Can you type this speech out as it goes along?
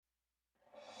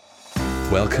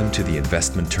Welcome to the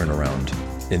Investment Turnaround.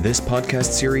 In this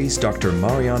podcast series, Dr.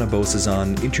 Mariana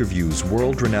Bosazan interviews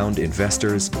world-renowned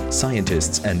investors,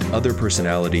 scientists, and other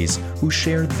personalities who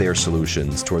share their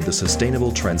solutions toward the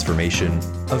sustainable transformation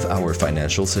of our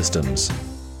financial systems.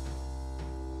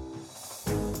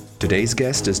 Today's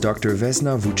guest is Dr.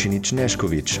 Vesna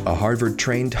Vučinić-Nešković, a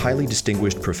Harvard-trained, highly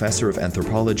distinguished professor of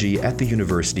anthropology at the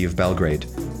University of Belgrade.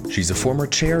 She's a former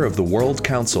chair of the World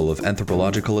Council of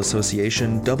Anthropological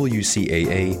Association,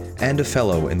 WCAA, and a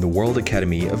fellow in the World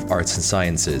Academy of Arts and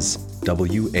Sciences,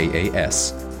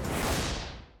 WAAS.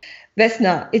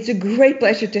 Vesna, it's a great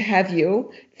pleasure to have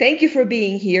you. Thank you for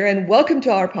being here and welcome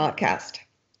to our podcast.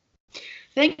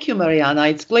 Thank you, Mariana.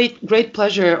 It's great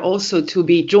pleasure also to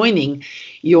be joining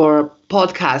your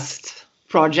podcast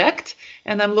project,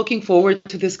 and I'm looking forward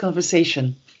to this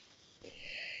conversation.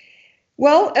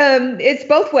 Well, it's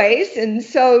both ways, and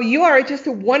so you are just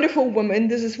a wonderful woman.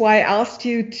 This is why I asked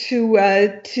you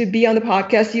to be on the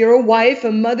podcast. You're a wife,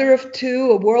 a mother of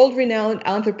two, a world-renowned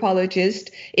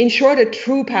anthropologist, in short, a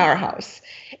true powerhouse.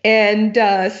 And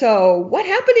so what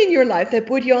happened in your life that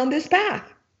put you on this path?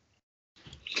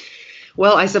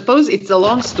 Well, I suppose it's a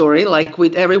long story, like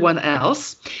with everyone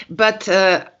else, but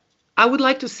I would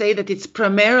like to say that it's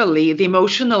primarily the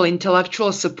emotional,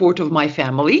 intellectual support of my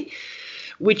family,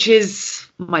 which is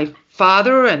my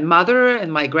father and mother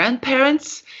and my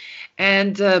grandparents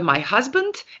and my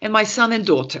husband and my son and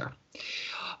daughter.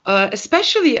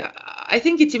 Especially, I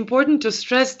think it's important to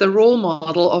stress the role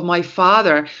model of my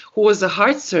father, who was a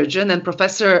heart surgeon and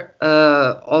professor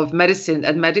of medicine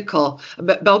at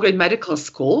Belgrade Medical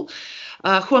School,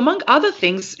 who, among other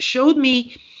things, showed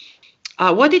me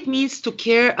what it means to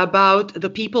care about the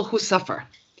people who suffer.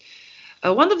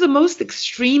 One of the most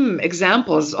extreme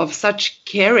examples of such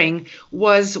caring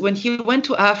was when he went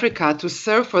to Africa to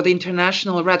serve for the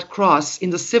International Red Cross in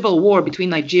the civil war between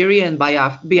Nigeria and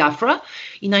Biafra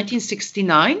in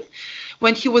 1969,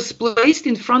 when he was placed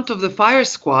in front of the fire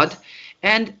squad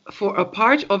and for a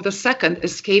part of the second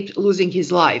escaped losing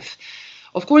his life.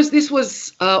 Of course, this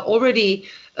was already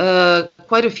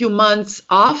quite a few months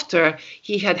after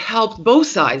he had helped both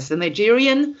sides, the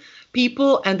Nigerian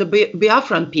people and the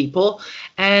Biafran people,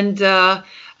 and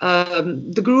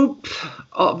the group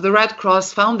of the Red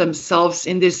Cross found themselves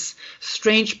in this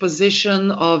strange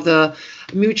position of the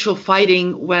mutual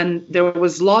fighting when there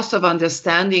was loss of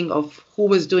understanding of who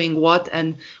was doing what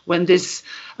and when this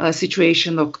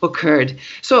situation occurred.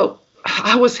 So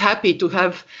I was happy to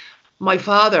have my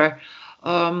father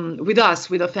with us,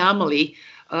 with a family,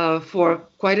 for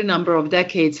quite a number of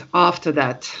decades after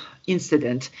that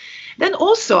incident. Then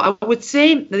also, I would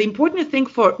say that the important thing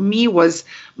for me was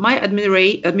my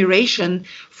admiration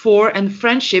for and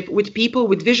friendship with people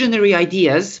with visionary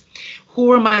ideas who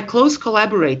were my close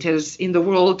collaborators in the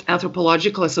World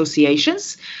Anthropological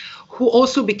Associations, who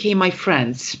also became my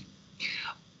friends.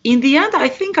 In the end, I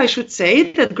think I should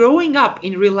say that growing up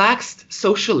in relaxed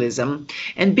socialism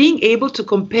and being able to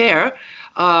compare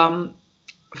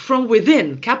from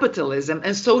within capitalism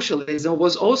and socialism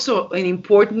was also an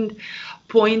important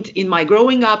point in my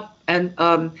growing up and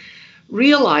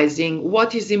realizing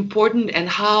what is important and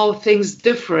how things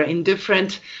differ in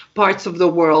different parts of the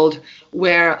world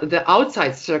where the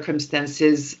outside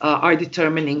circumstances are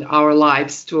determining our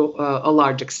lives to a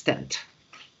large extent.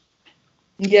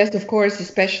 Yes, of course,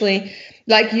 especially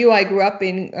like you, I grew up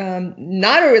in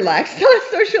not a relaxed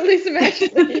socialism,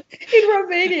 actually, in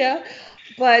Romania.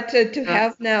 But to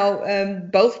have now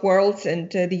both worlds and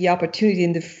the opportunity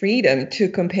and the freedom to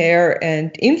compare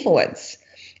and influence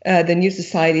the new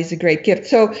society is a great gift.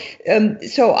 So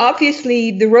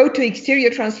obviously the road to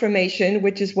exterior transformation,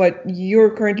 which is what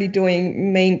you're currently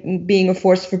doing, being a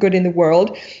force for good in the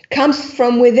world, comes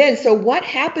from within. So what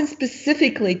happened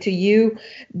specifically to you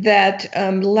that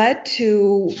led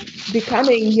to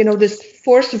becoming, this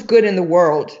force of good in the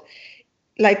world?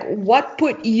 Like, what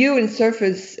put you in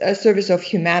service of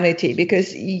humanity?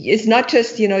 Because it's not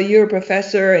just, you're a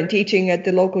professor and teaching at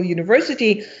the local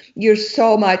university. You're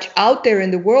so much out there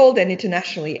in the world and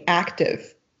internationally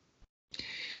active.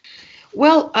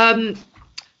 Well,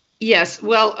 yes.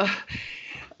 Well,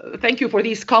 thank you for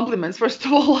these compliments. First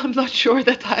of all, I'm not sure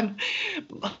that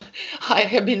I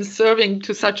have been serving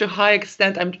to such a high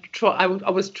extent. I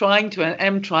was trying to and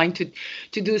am trying to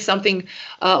do something,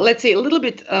 let's say, a little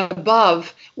bit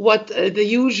above what the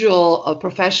usual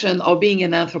profession of being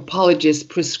an anthropologist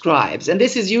prescribes. And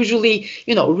this is usually,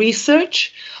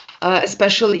 research,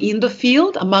 especially in the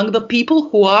field, among the people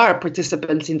who are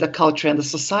participants in the culture and the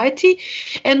society,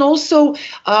 and also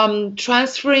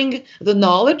transferring the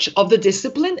knowledge of the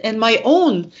discipline and my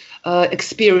own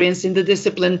experience in the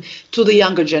discipline to the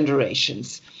younger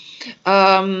generations.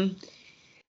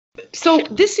 So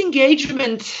this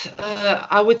engagement,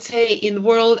 I would say, in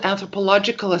World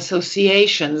Anthropological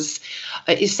Associations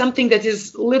is something that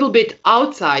is a little bit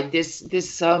outside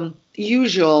this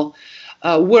usual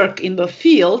work in the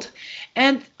field.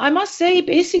 And I must say,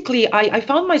 basically, I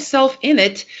found myself in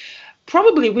it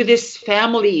probably with this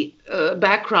family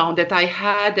background that I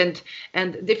had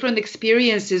and different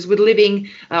experiences with living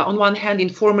on one hand in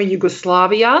former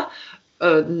Yugoslavia,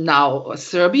 now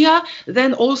Serbia,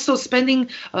 then also spending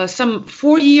some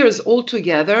 4 years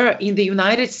altogether in the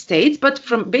United States, but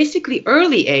from basically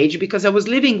early age, because I was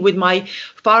living with my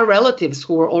far relatives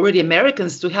who were already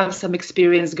Americans, to have some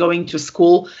experience going to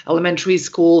school, elementary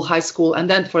school, high school, and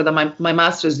then for my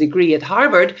master's degree at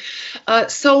Harvard.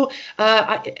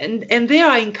 And there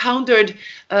I encountered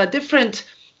different,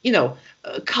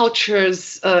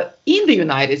 cultures in the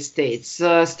United States,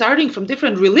 starting from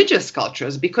different religious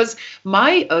cultures, because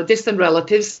my distant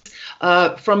relatives,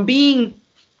 from being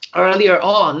earlier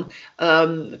on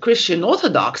Christian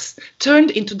Orthodox,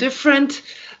 turned into different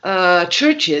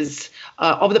churches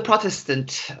of the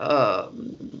Protestant,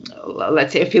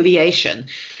 let's say, affiliation.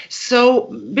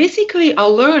 So basically, I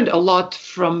learned a lot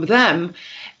from them,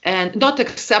 and not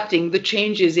accepting the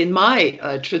changes in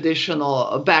my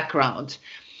traditional background.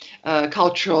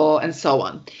 Cultural and so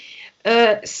on.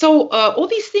 So all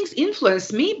these things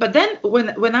influenced me. But then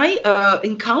when I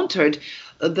encountered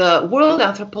the world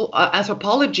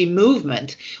anthropology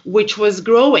movement, which was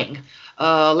growing,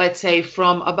 let's say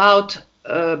from about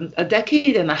a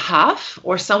decade and a half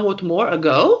or somewhat more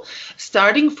ago,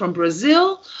 starting from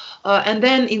Brazil, and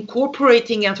then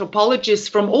incorporating anthropologists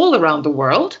from all around the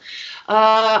world,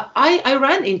 I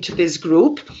ran into this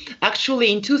group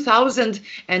actually in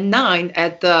 2009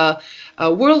 at the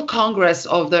World Congress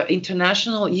of the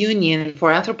International Union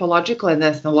for Anthropological and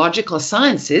Ethnological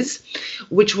Sciences,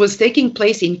 which was taking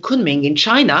place in Kunming in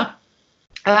China.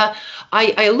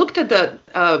 I looked at the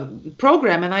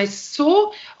program and I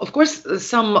saw, of course,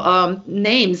 some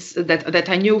names that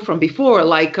I knew from before,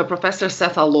 like Professor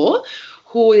Setha Law,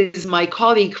 who is my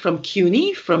colleague from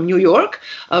CUNY, from New York,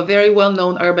 a very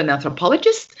well-known urban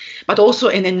anthropologist, but also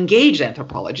an engaged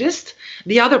anthropologist.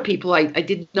 The other people I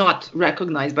did not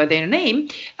recognize by their name.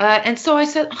 And so I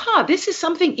said, this is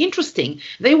something interesting.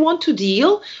 They want to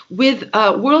deal with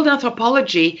world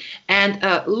anthropology and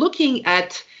looking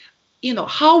at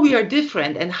how we are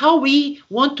different and how we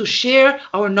want to share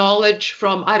our knowledge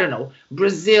from,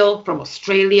 Brazil, from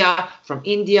Australia, from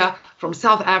India, from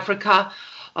South Africa,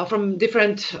 from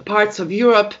different parts of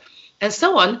Europe, and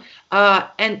so on,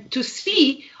 and to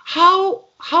see how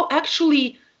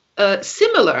actually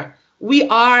similar we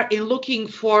are in looking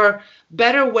for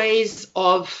better ways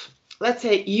of, let's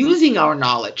say, using our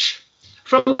knowledge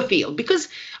from the field. Because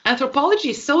anthropology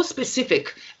is so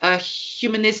specific,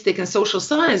 humanistic and social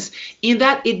science, in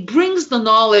that it brings the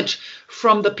knowledge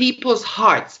from the people's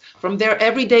hearts, from their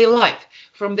everyday life,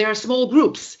 from their small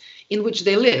groups in which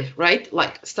they live, right?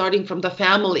 Like starting from the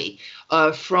family,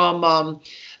 from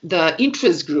the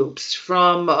interest groups,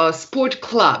 from sport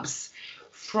clubs,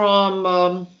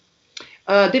 from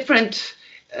different,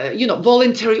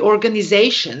 voluntary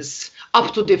organizations,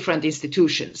 up to different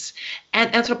institutions.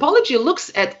 And anthropology looks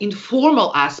at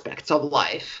informal aspects of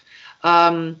life.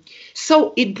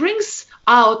 So it brings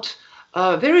out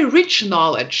very rich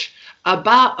knowledge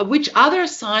about which other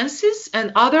sciences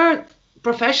and other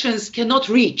professions cannot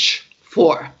reach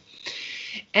for.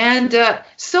 And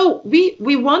so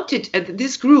we wanted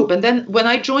this group, and then when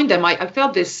I joined them, I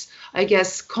felt this, I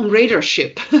guess,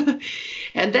 comradeship.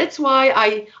 And that's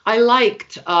why I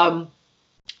liked how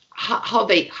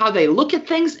they look at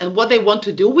things and what they want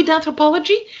to do with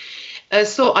anthropology.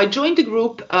 So I joined the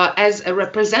group as a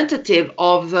representative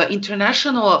of the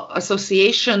International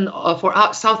Association for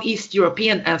Southeast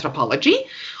European Anthropology,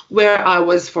 where I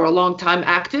was for a long time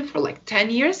active, for like 10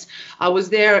 years. I was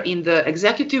there in the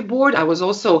executive board. I was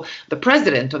also the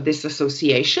president of this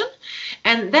association.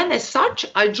 And then as such,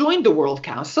 I joined the World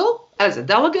Council as a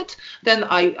delegate. Then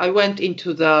I went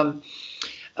into the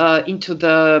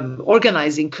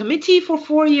organizing committee for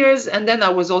 4 years. And then I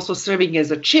was also serving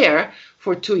as a chair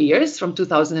for 2 years, from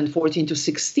 2014 to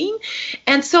 16.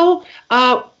 And so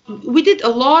we did a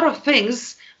lot of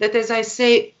things that, as I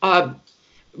say,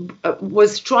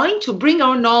 was trying to bring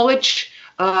our knowledge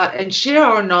and share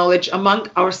our knowledge among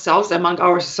ourselves, among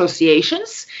our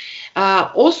associations,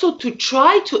 also to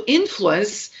try to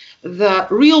influence the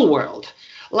real world.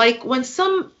 Like when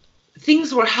some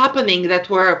things were happening that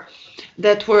were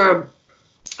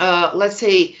let's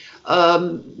say,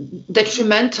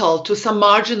 detrimental to some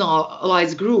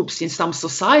marginalized groups in some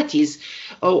societies,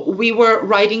 we were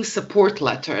writing support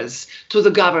letters to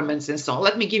the governments and so on.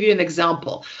 Let me give you an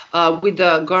example. With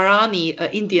the Guarani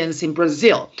Indians in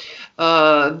Brazil,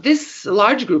 this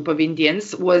large group of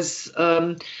Indians was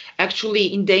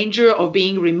actually in danger of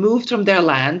being removed from their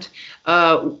land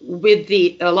with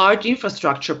the large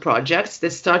infrastructure projects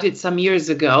that started some years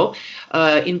ago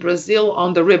in Brazil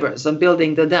on the rivers, on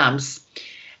building the dams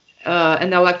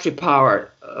and electric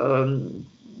power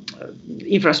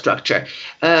infrastructure.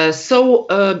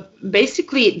 So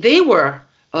basically they were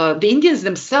the Indians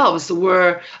themselves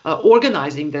were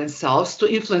organizing themselves to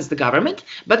influence the government,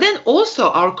 but then also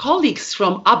our colleagues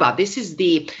from ABA, this is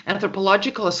the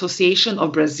Anthropological Association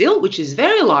of Brazil, which is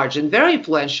very large and very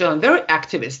influential and very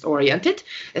activist oriented,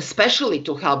 especially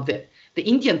to help the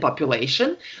Indian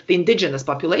population, the indigenous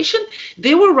population.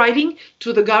 They were writing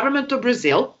to the government of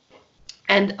Brazil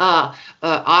and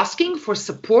asking for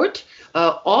support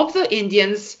of the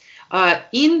Indians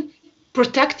in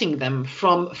protecting them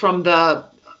from the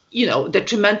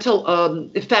detrimental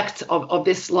effects of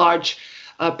this large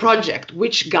project,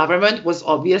 which government was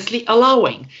obviously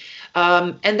allowing.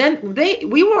 And then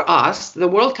we were asked, the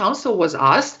World Council was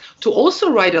asked to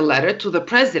also write a letter to the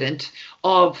president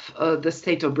of the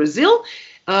state of Brazil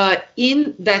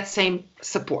in that same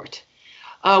support.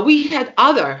 We had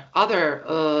other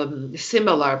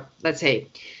similar, let's say,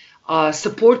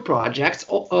 support projects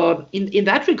in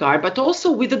that regard, but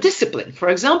also with the discipline. For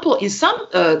example, in some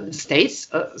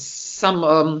states,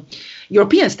 some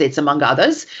European states, among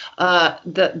others,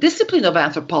 the discipline of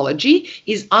anthropology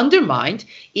is undermined.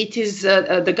 It is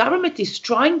the government is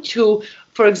trying to,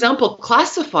 for example,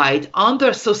 classify it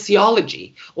under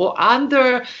sociology or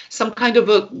under some kind of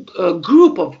a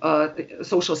group of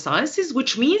social sciences,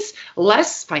 which means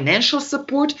less financial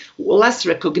support, less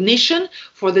recognition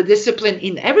for the discipline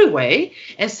in every way.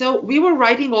 And so we were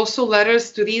writing also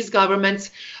letters to these governments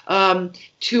and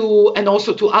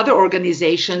also to other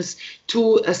organizations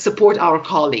to support our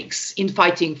colleagues in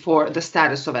fighting for the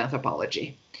status of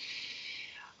anthropology.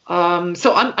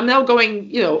 So I'm now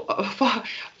going,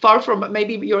 far from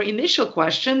maybe your initial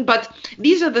question, but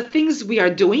these are the things we are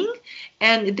doing.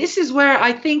 And this is where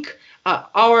I think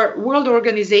our world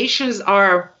organizations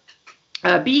are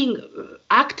being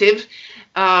active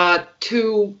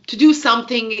to do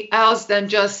something else than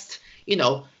just,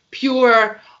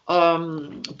 pure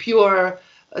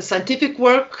scientific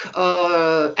work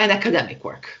and academic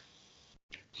work.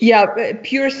 Yeah,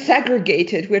 pure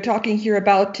segregated. We're talking here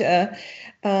about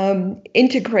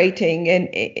integrating and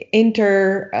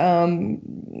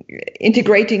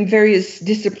integrating various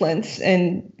disciplines,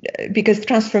 and because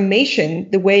transformation,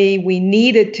 the way we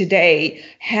need it today,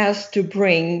 has to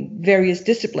bring various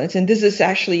disciplines, and this is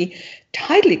actually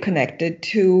tightly connected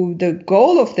to the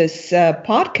goal of this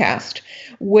podcast,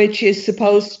 which is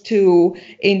supposed to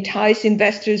entice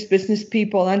investors, business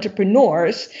people,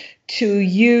 entrepreneurs to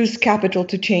use capital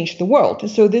to change the world.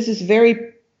 So this is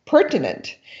very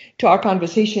pertinent to our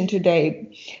conversation today,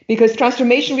 because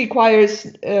transformation requires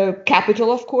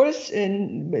capital, of course,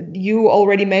 and you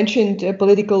already mentioned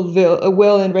political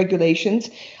will and regulations,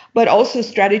 but also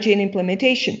strategy and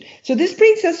implementation. So this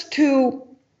brings us to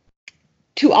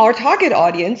our target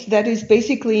audience, that is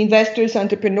basically investors,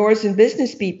 entrepreneurs, and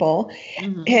business people.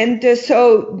 Mm-hmm. And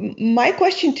so my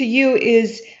question to you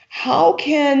is, how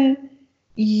can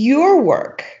your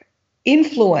work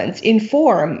influence,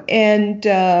 inform, and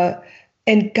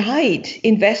guide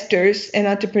investors and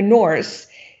entrepreneurs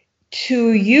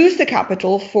to use the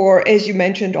capital for, as you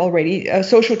mentioned already,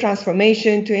 social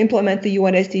transformation, to implement the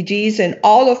UN SDGs and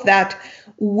all of that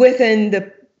within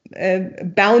the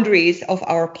boundaries of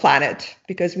our planet,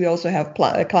 because we also have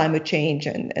climate change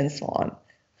and so on.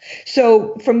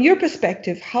 So from your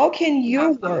perspective, how can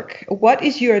your work, what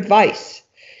is your advice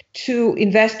to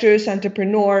investors,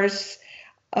 entrepreneurs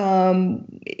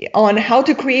on how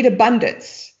to create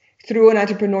abundance through an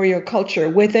entrepreneurial culture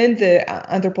within the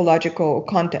anthropological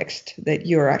context that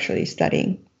you're actually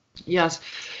studying? Yes,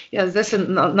 that's a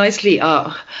nicely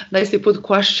put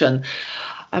question.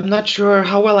 I'm not sure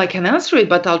how well I can answer it,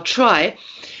 but I'll try.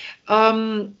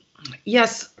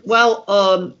 Yes, well,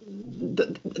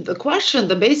 the question,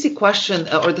 the basic question,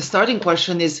 or the starting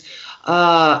question is,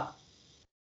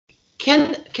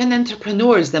 can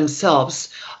entrepreneurs themselves,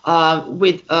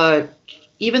 with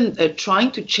even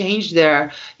trying to change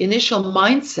their initial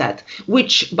mindset,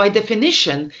 which by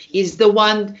definition is the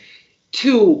one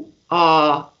to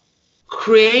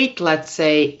create, let's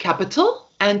say, capital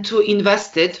and to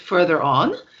invest it further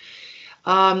on,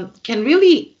 can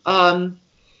really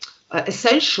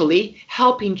essentially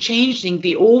help in changing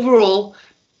the overall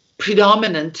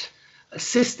predominant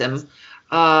system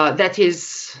that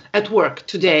is at work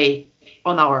today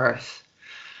on our earth.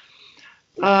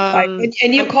 And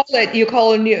you call it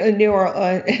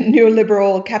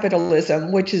neoliberal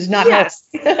capitalism, which is not. Yes.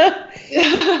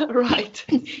 Right.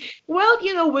 Well,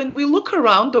 when we look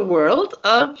around the world,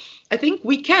 I think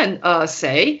we can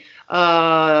say,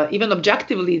 even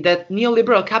objectively, that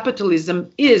neoliberal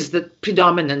capitalism is the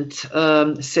predominant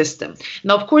system.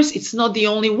 Now, of course, it's not the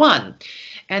only one.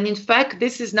 And in fact,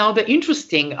 this is now the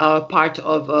interesting part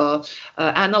of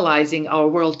analyzing our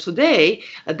world today,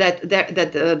 that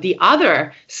the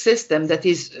other system that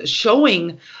is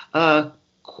showing,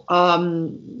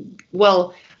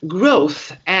 growth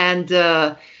and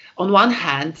on one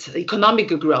hand, economic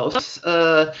growth,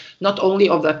 not only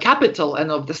of the capital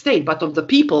and of the state, but of the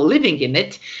people living in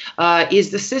it, is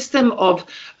the system of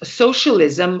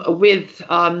socialism with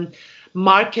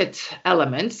market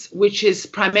elements, which is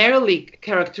primarily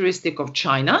characteristic of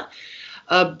China,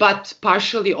 but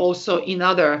partially also in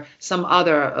some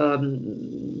other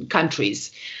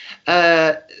countries.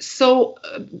 So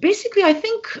basically, I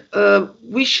think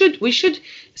we should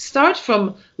start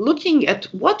from looking at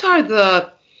what are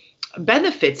the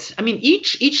benefits. I mean,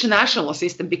 each national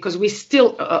system, because we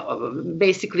still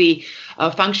basically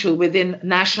function within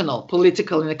national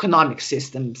political and economic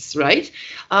systems, right?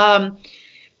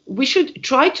 We should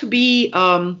try to be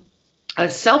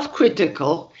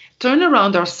self-critical, turn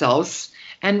around ourselves,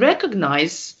 and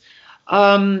recognize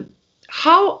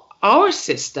how our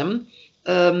system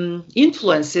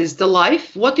influences the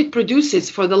life, what it produces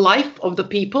for the life of the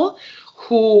people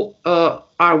who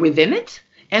are within it,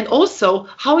 and also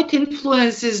how it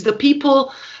influences the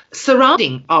people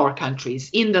surrounding our countries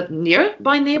in the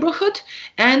nearby neighborhood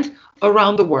and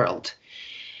around the world.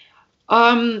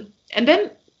 And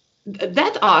then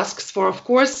that asks for, of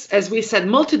course, as we said,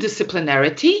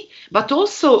 multidisciplinarity, but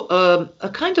also a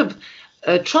kind of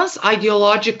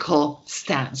trans-ideological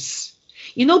stance.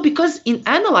 Because in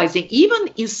analyzing, even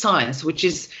in science, which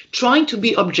is trying to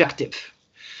be objective,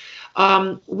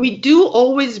 we do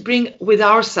always bring with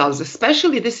ourselves,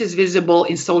 especially this is visible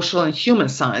in social and human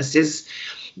sciences,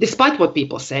 despite what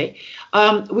people say,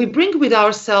 we bring with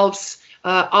ourselves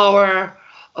our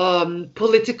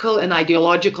political and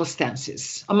ideological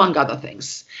stances, among other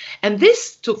things. And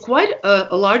this, to quite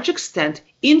a large extent,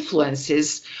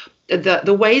 influences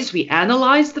the ways we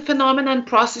analyze the phenomena and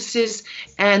processes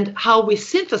and how we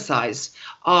synthesize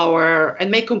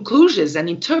and make conclusions and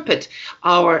interpret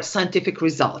our scientific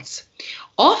results.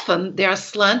 Often they are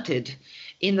slanted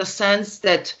in the sense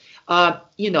that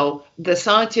the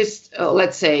scientists,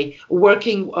 let's say,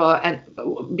 working and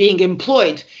being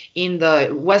employed in the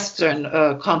Western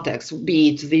context, be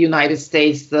it the United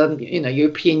States, the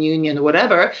European Union,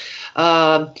 whatever,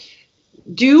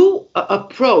 do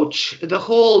approach the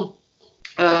whole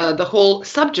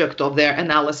subject of their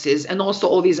analysis and also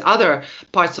all these other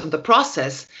parts of the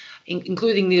process,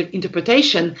 including the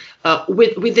interpretation,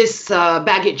 with this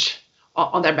baggage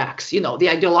on their backs, the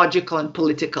ideological and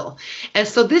political. And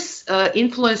so this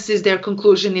influences their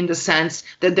conclusion in the sense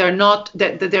that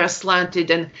that they're slanted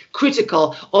and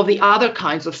critical of the other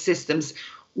kinds of systems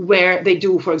where they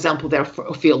do, for example, their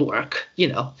field work,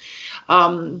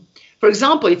 For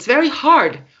example, it's very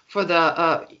hard for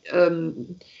the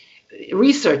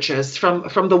researchers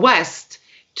from the West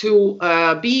to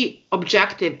be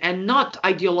objective and not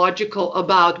ideological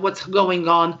about what's going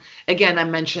on. Again,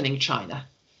 I'm mentioning China,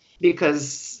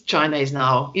 because China is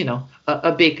now,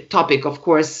 a big topic, of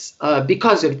course,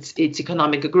 because of its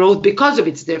economic growth, because of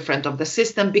its different of the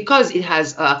system, because it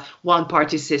has a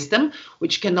one-party system,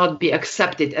 which cannot be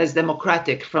accepted as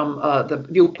democratic from the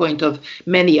viewpoint of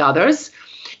many others.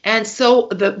 And so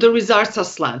the results are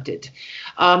slanted.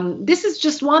 This is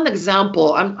just one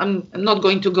example. I'm not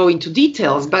going to go into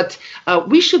details, but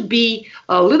we should be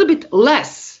a little bit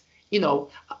less,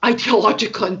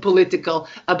 ideological and political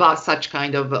about such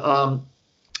kind of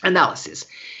analysis.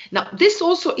 Now, this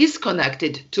also is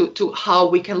connected to how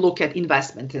we can look at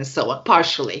investment and so on,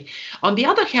 partially. On the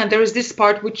other hand, there is this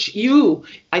part which you,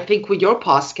 I think, with your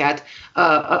podcast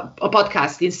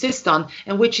insist on,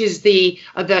 and which is the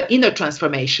inner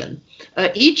transformation.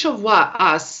 Each of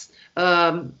us,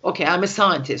 okay, I'm a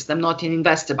scientist, I'm not an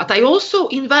investor, but I also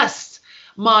invest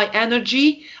my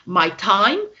energy, my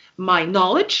time, my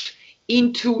knowledge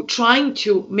into trying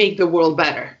to make the world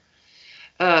better.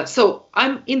 So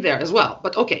I'm in there as well,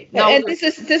 but okay. Now, and this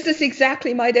is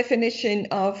exactly my definition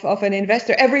of an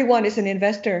investor. Everyone is an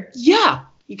investor. Yeah,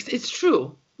 it's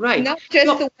true, right? Not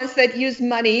just the ones that use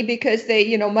money because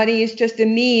money is just a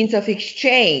means of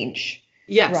exchange.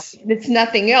 Yes, right? It's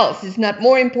nothing else. It's not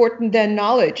more important than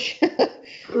knowledge.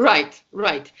 Right.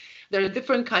 There are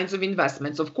different kinds of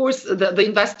investments. Of course, the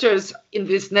investors in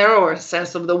this narrower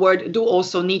sense of the word do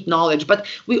also need knowledge, but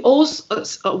we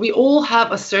all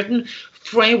have a certain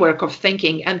framework of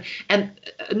thinking, and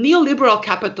neoliberal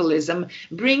capitalism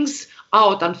brings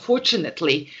out,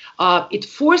 unfortunately, it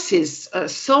forces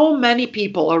so many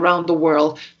people around the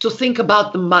world to think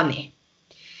about the money.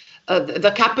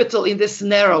 The capital in this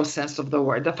narrow sense of the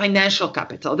word, the financial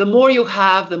capital. The more you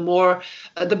have, the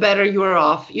better you're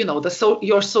off. You know,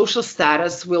 your social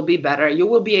status will be better. You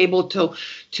will be able to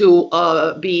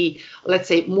be, let's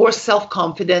say, more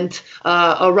self-confident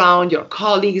around your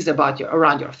colleagues, around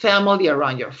your family,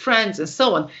 around your friends, and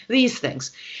so on. These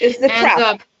things. It's the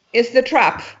trap. It's the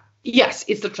trap. Yes,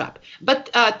 it's the trap.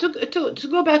 But to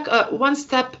go back one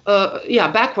step,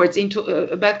 backwards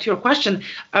into back to your question,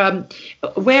 how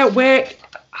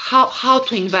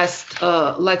to invest,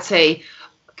 let's say,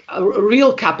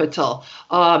 real capital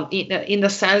in the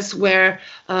sense where,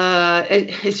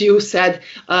 as you said,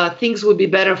 things would be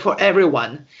better for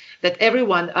everyone. That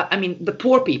everyone, I mean, the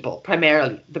poor people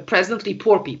primarily, the presently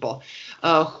poor people,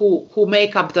 who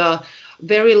make up the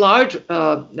very large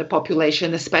the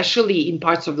population, especially in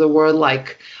parts of the world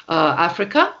like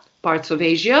Africa, parts of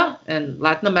Asia and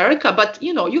Latin America. But,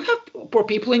 you know, you have poor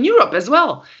people in Europe as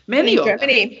well, many of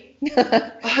Germany.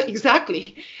 them.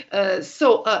 Exactly.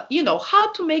 So, you know,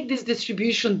 how to make this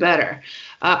distribution better?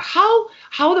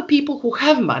 How the people who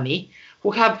have money,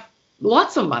 who have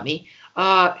lots of money,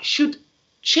 should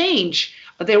change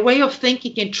their way of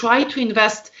thinking and try to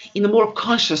invest in a more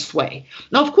conscious way.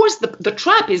 Now, of course, the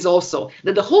trap is also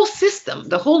that the whole system,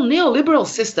 the whole neoliberal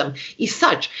system is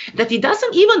such that it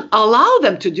doesn't even allow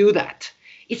them to do that.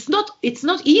 It's not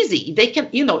easy. They can,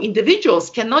 you know, individuals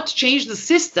cannot change the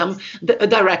system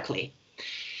directly.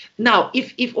 Now,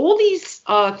 if all these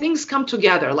things come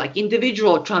together, like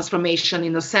individual transformation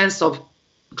in the sense of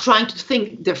trying to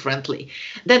think differently,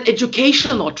 then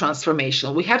educational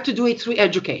transformation, we have to do it through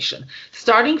education,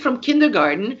 starting from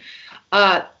kindergarten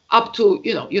up to,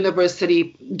 you know,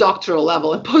 university, doctoral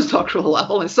level and postdoctoral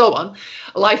level and so on,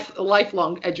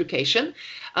 lifelong education.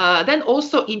 Then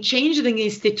also in changing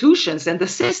institutions and the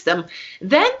system.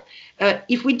 Then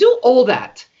if we do all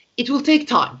that, it will take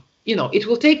time. You know, it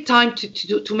will take time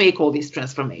to make all these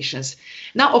transformations.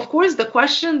 Now, of course, the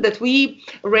question that we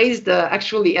raised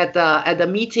actually at the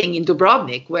meeting in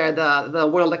Dubrovnik, where the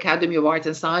World Academy of Art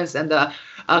and Science and the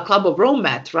Club of Rome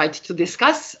met, right, to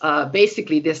discuss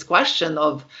basically this question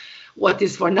of what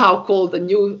is for now called the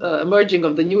new emerging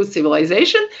of the new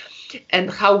civilization and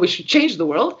how we should change the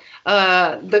world.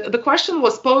 The question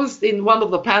was posed in one of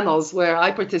the panels where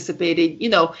I participated, you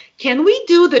know, can we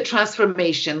do the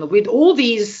transformation with all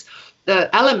these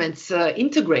elements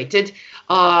integrated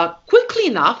quickly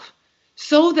enough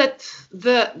so that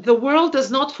the world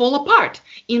does not fall apart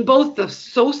in both the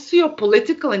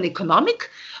socio-political and economic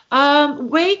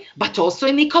way, but also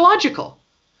in ecological,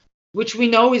 which we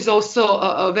know is also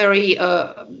a very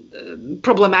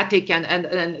problematic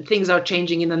and things are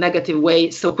changing in a negative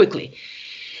way so quickly.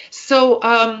 So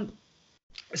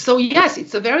yes,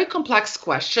 it's a very complex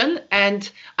question, and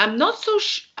I'm not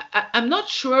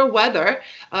sure whether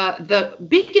the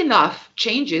big enough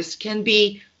changes can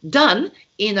be done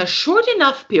in a short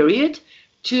enough period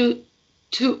to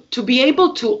be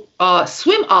able to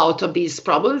swim out of these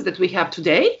problems that we have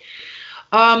today,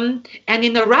 and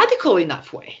in a radical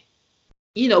enough way.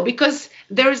 You know, because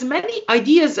there's many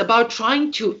ideas about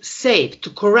trying to save, to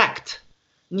correct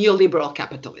neoliberal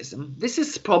capitalism. This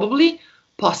is probably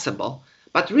possible,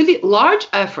 but really large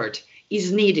effort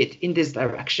is needed in this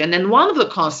direction. And one of the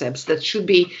concepts that should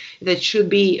be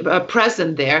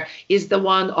present there is the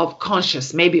one of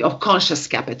conscious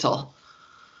capital.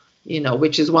 You know,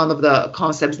 which is one of the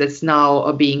concepts that's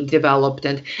now being developed,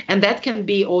 and that can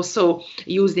be also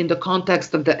used in the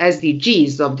context of the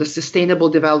SDGs, of the Sustainable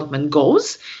Development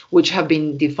Goals, which have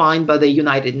been defined by the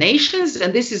United Nations.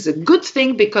 And this is a good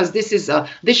thing because this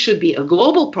should be a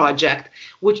global project,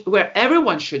 where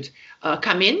everyone should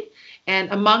come in,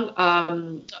 and among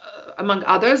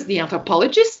others, the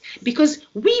anthropologists, because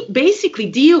we basically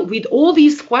deal with all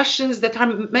these questions that are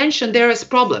mentioned there as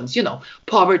problems, you know,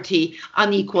 poverty,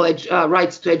 unequal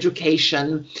rights to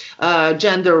education,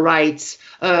 gender rights,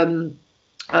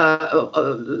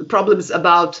 problems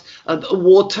about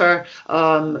water,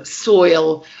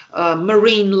 soil,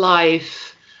 marine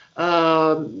life,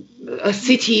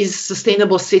 cities,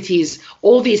 sustainable cities.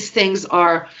 All these things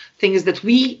are things that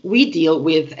we deal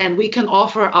with, and we can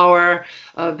offer our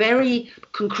very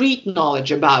concrete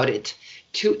knowledge about it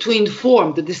to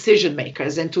inform the decision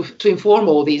makers and to inform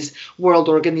all these world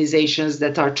organizations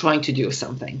that are trying to do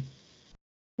something.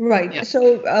 Right. Yeah.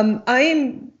 So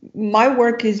my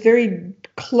work is very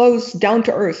close, down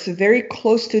to earth, very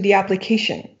close to the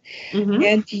application. Mm-hmm.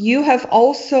 And you have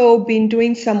also been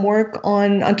doing some work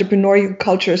on entrepreneurial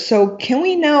culture. So can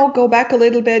we now go back a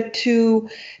little bit to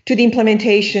the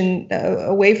implementation,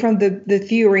 away from the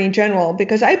theory in general?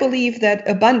 Because I believe that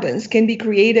abundance can be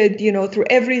created, through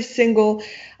every single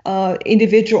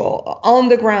individual on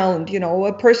the ground.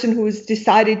 A person who's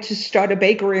decided to start a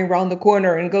bakery around the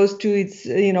corner and goes to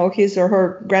his or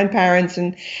her grandparents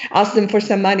and asks them for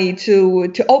some money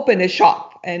to open a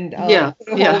shop and put a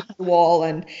hole in the wall.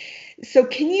 And so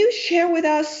can you share with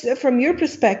us from your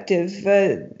perspective,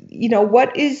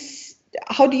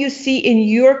 how do you see in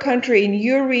your country, in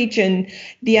your region,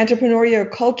 the entrepreneurial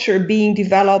culture being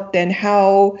developed, and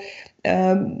how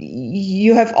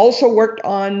you have also worked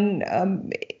on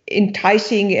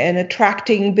enticing and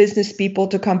attracting business people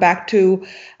to come back to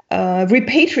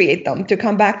repatriate them, to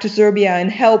come back to Serbia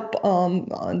and help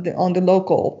on the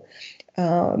local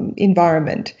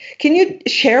environment. Can you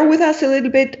share with us a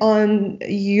little bit on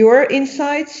your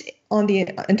insights on the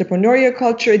entrepreneurial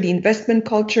culture, the investment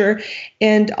culture,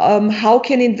 and how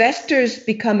can investors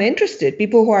become interested,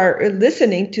 people who are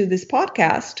listening to this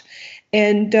podcast,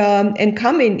 and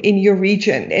come in your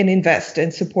region and invest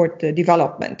and support the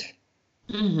development?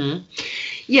 Mm-hmm.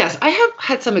 Yes, I have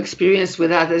had some experience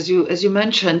with that, as you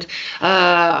mentioned.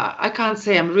 I can't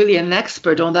say I'm really an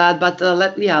expert on that, but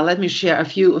let me share a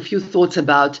few thoughts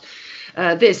about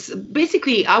this.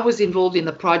 Basically, I was involved in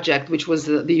a project which was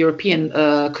the European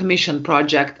Commission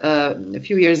project a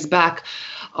few years back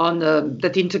on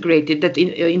that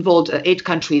involved 8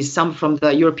 countries, some from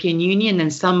the European Union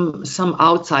and some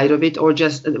outside of it, or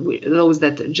just those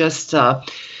that just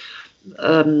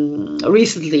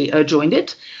recently joined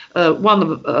it.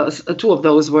 Two of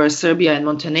those were Serbia and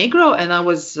Montenegro, and I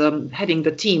was heading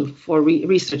the team for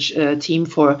research team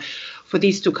for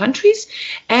these 2 countries.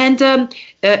 And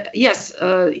yes,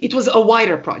 it was a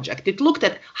wider project. It looked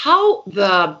at how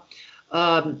the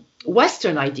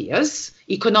Western ideas,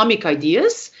 economic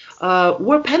ideas,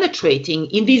 were penetrating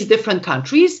in these different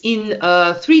countries in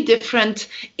 3 different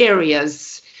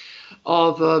areas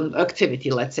of activity,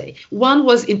 let's say. One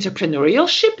was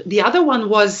entrepreneurship. The other one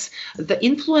was the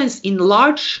influence in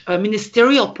large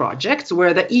ministerial projects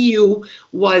where the EU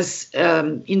was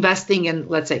investing in,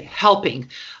 let's say, helping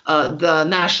the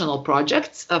national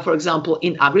projects, for example,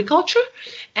 in agriculture.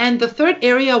 And the third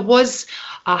area was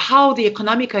how the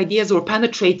economic ideas were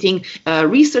penetrating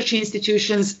research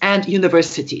institutions and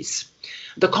universities,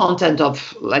 the content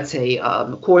of, let's say,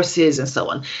 courses and so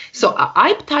on. So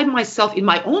I tied myself in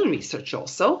my own research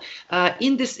also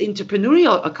in this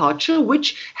entrepreneurial culture,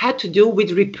 which had to do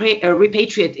with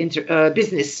repatriate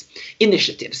business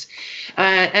initiatives.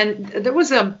 And there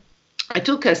was I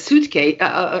took a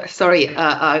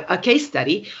case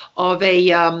study of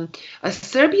a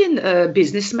Serbian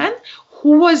businessman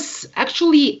who was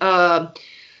actually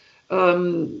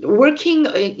working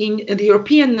in the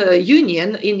European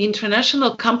Union in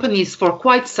international companies for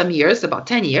quite some years, about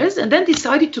 10 years, and then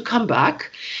decided to come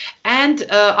back. And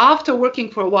after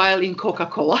working for a while in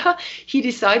Coca-Cola, he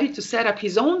decided to set up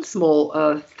his own small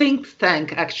think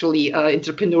tank, actually,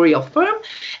 entrepreneurial firm.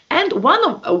 And one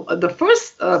of the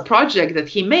first project that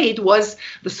he made was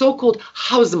the so-called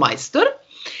Hausmeister,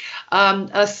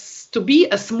 to be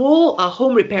a small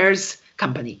home repairs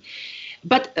company.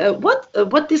 But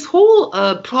what this whole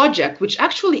project, which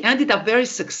actually ended up very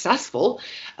successful,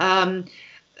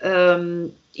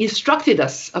 instructed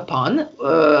us upon,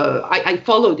 I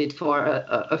followed it for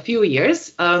a few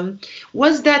years,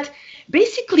 was that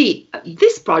basically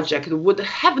this project would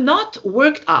have not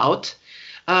worked out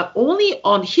only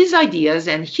on his ideas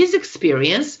and his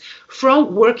experience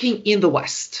from working in the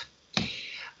West.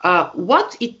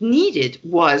 What it needed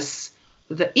was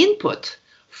the input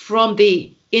from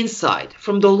the inside,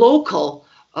 from the local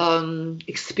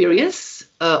experience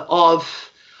of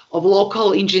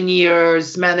local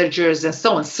engineers, managers, and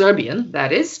so on, Serbian,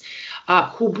 that is,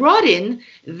 who brought in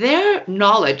their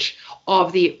knowledge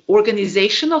of the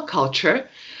organizational culture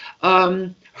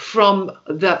from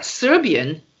the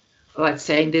Serbian, let's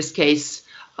say in this case,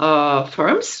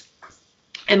 firms,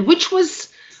 and which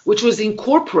was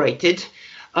incorporated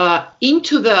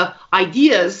into the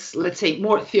ideas, let's say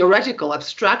more theoretical,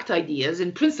 abstract ideas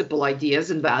and principal ideas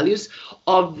and values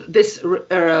of this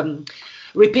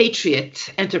repatriate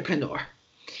entrepreneur.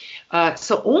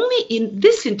 So only in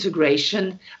this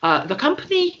integration, the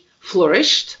company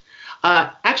flourished.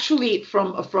 Actually,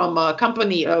 from a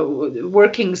company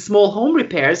working small home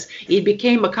repairs, it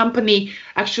became a company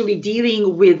actually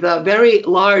dealing with very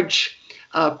large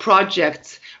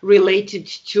projects related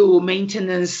to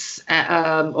maintenance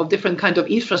of different kind of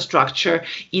infrastructure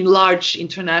in large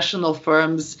international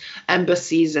firms,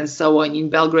 embassies, and so on in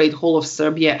Belgrade, whole of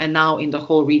Serbia, and now in the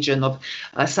whole region of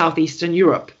Southeastern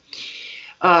Europe.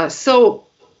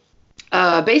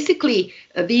 Basically,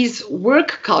 these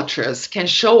work cultures can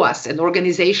show us, and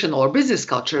organizational or business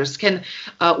cultures can,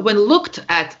 when looked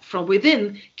at from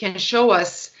within, can show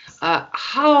us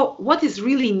what is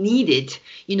really needed,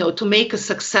 to make a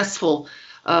successful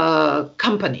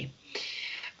company.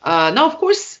 Now, of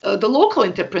course, the local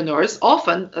entrepreneurs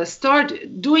often start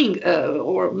doing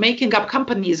or making up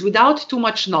companies without too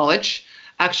much knowledge,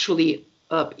 actually,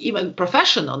 even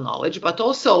professional knowledge, but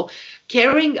also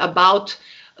caring about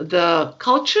the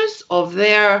cultures of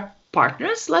their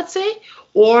partners, let's say,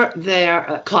 or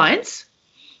their clients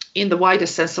in the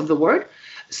widest sense of the word.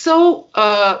 So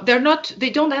they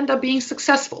don't end up being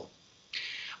successful.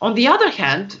 On the other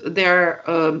hand, there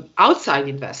are outside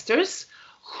investors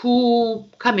who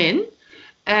come in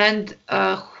and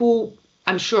who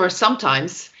I'm sure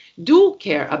sometimes do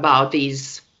care about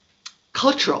these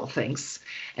cultural things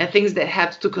and things that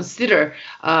have to consider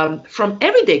from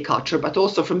everyday culture, but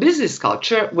also from business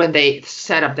culture when they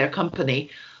set up their company,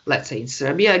 let's say in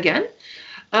Serbia again.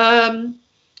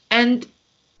 And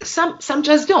some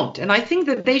just don't. And I think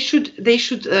that they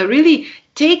should really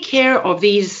take care of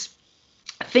these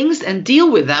things and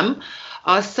deal with them,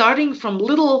 starting from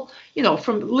little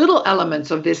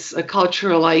elements of this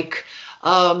culture, like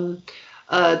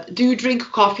do you drink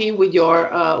coffee with your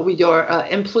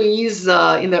employees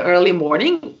in the early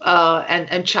morning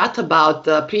and chat about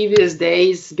the previous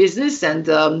day's business and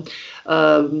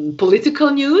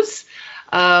political news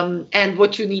and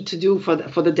what you need to do for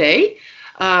the day,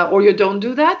 or you don't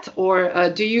do that, or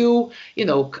do you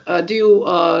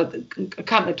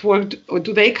come at work, or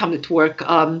do they come at work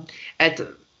at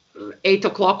 8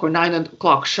 o'clock or 9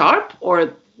 o'clock sharp,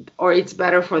 or it's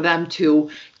better for them to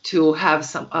have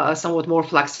somewhat more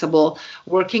flexible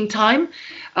working time,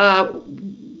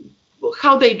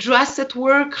 how they dress at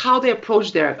work, how they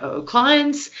approach their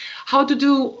clients, how they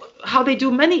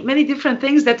do many different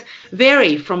things that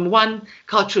vary from one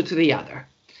culture to the other.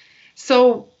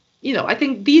 So, I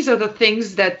think these are the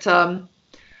things that, are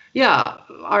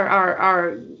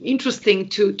interesting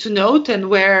to note, and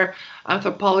where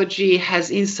anthropology has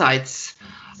insights.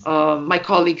 My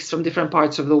colleagues from different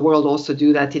parts of the world also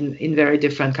do that in very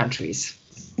different countries.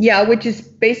 Yeah, which is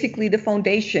basically the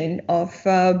foundation of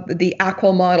the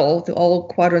AQUAL model, all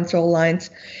quadrants, all lines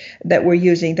that we're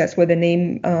using. That's where the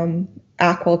name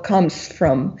AQUAL comes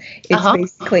from.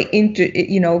 It's basically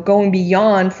going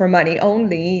beyond for money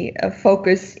only, a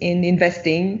focus in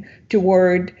investing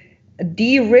toward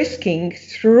de-risking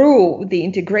through the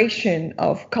integration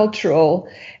of cultural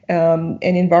and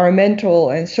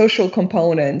environmental and social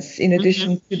components, in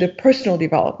addition to the personal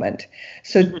development.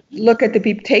 So look at the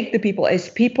people, take the people,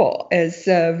 as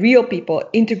real people,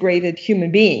 integrated human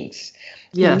beings.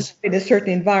 Yes. In a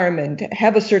certain environment,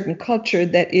 have a certain culture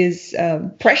that is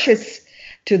precious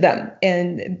to them,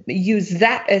 and use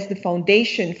that as the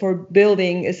foundation for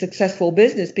building a successful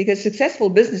business, because successful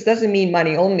business doesn't mean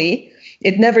money only.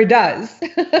 It never does.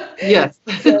 Yes.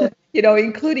 So,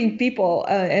 including people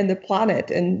and the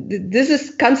planet. And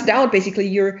this comes down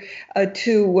basically to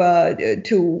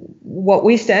what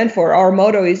we stand for. Our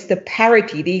motto is the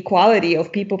parity, the equality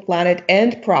of people, planet,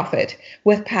 and profit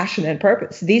with passion and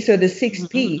purpose. These are the 6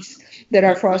 P's that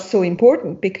are for us so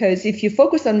important, because if you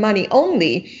focus on money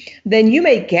only, then you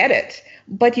may get it,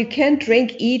 but you can't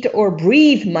drink, eat, or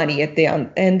breathe money at the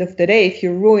end of the day if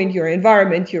you ruin your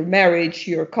environment, your marriage,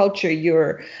 your culture,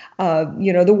 your,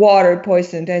 the water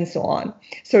poisoned, and so on.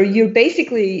 So you're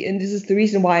basically, and this is the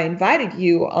reason why I invited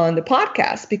you on the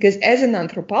podcast, because as an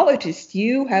anthropologist,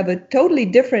 you have a totally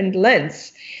different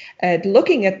lens at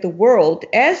looking at the world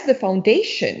as the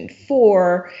foundation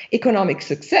for economic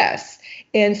success.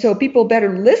 And so people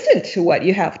better listen to what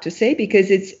you have to say, because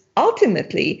it's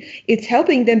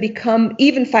helping them become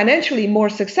even financially more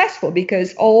successful,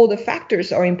 because all the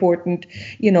factors are important,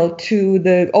 to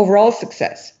the overall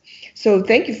success. So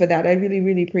thank you for that. I really,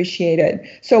 really appreciate it.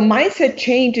 So mindset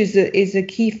change is a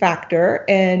key factor.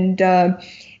 And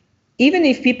even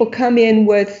if people come in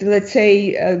with, let's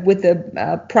say, with the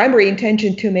primary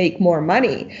intention to make more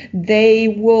money, they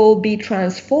will be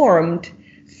transformed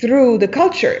through the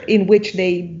culture in which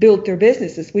they built their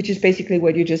businesses, which is basically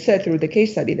what you just said through the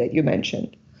case study that you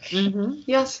mentioned.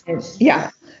 Yes. Yeah.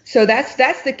 So that's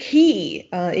the key,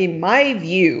 in my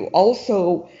view,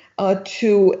 also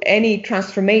to any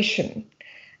transformation.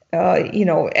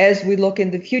 as we look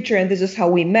in the future, and this is how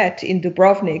we met in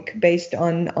Dubrovnik, based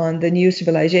on the New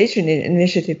Civilization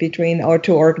initiative between our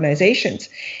two organizations.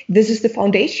 This is the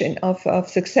foundation of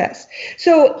success.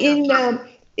 So you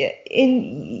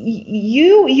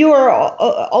are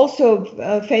also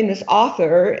a famous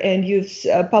author, and you've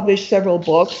published several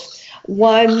books.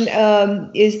 One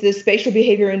is the Spatial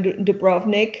Behavior in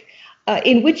Dubrovnik,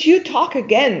 in which you talk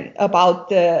again about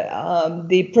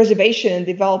the preservation and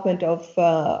development of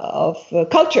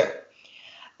culture.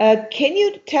 Can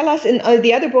you tell us? And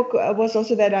the other book was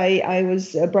also that I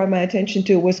was brought my attention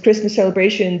to was Christmas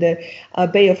Celebration in the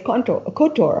Bay of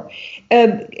Kotor.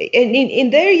 And in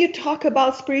there you talk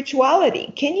about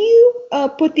spirituality. Can you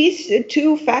put these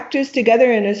two factors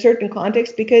together in a certain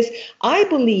context? Because I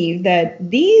believe that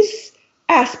these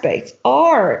aspects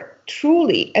are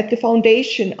truly at the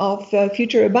foundation of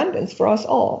future abundance for us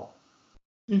all.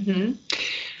 Mm-hmm.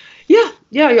 Yeah,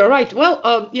 you're right. Well,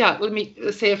 let me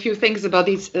say a few things about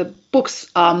these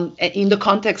books in the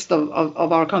context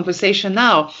of our conversation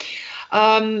now.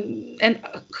 And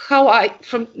how I,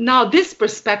 from now this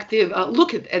perspective,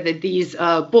 look at these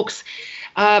books.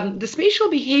 The Spatial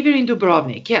Behavior in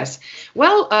Dubrovnik, yes.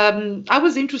 Well, I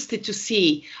was interested to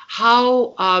see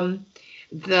how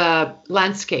the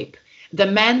landscape, the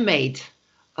man-made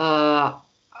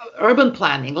urban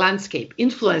planning landscape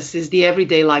influences the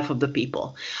everyday life of the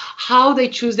people, how they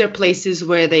choose their places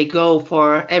where they go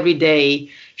for everyday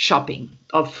shopping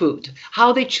of food,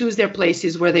 how they choose their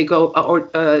places where they go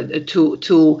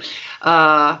to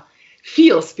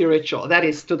feel spiritual, that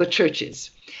is, to the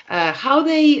churches, how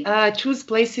they choose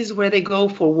places where they go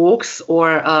for walks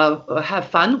or have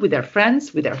fun with their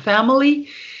friends, with their family,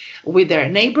 with their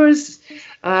neighbors,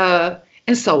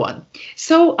 and so on.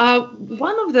 So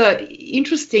one of the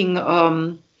interesting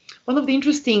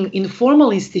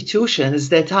informal institutions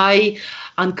that I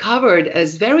uncovered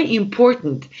as very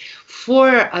important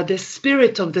for the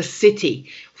spirit of the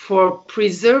city, for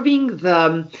preserving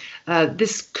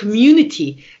this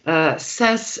community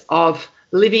sense of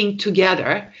living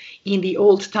together in the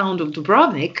old town of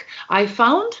Dubrovnik, I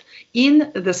found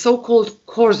in the so-called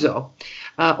Corso.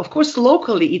 Of course,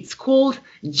 locally it's called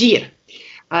Gir.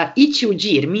 Ići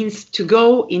Gir means to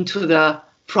go into the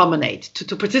promenade,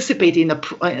 to participate in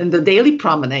the daily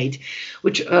promenade,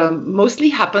 which mostly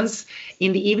happens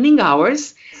in the evening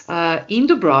hours in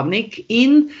Dubrovnik,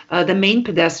 in the main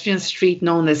pedestrian street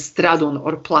known as Stradun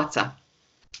or Plaza.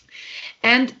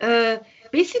 And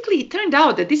basically, it turned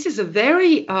out that this is a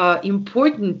very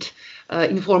important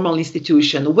informal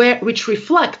institution which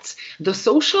reflects the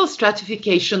social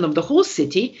stratification of the whole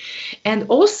city, and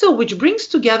also which brings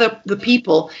together the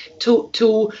people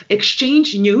to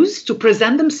exchange news, to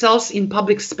present themselves in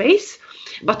public space,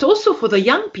 but also for the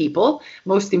young people,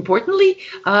 most importantly,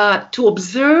 to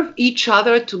observe each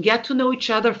other, to get to know each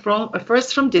other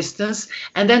first from distance,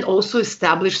 and then also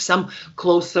establish some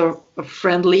closer,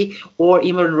 friendly, or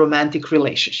even romantic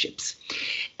relationships.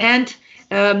 And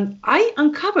I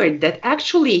uncovered that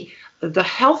actually the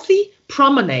healthy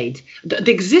promenade, the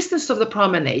existence of the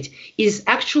promenade, is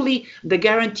actually the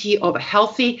guarantee of a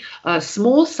healthy,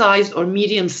 small-sized or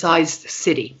medium-sized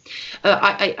city.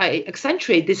 I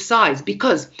accentuate this size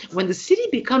because when the city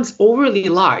becomes overly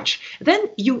large, then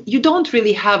you don't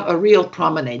really have a real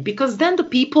promenade, because then the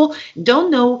people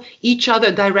don't know each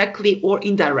other directly or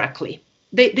indirectly.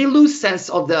 They lose sense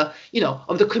of the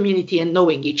community and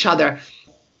knowing each other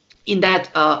in that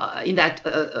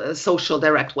social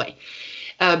direct way.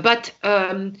 But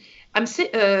I'm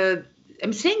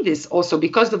saying this also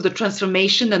because of the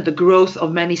transformation and the growth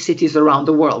of many cities around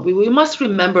the world. We must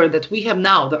remember that we have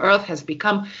now, the Earth has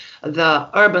become the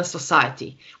urban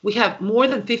society. We have more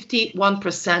than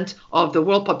 51% of the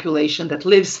world population that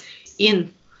lives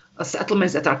in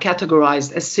settlements that are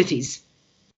categorized as cities.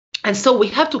 And so we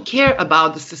have to care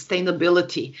about the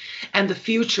sustainability and the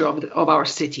future of our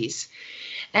cities.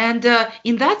 And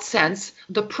in that sense,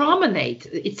 the promenade,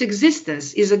 its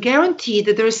existence, is a guarantee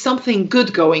that there is something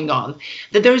good going on,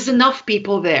 that there is enough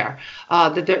people there,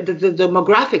 that the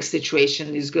demographic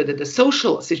situation is good, that the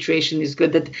social situation is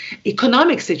good, that the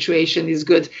economic situation is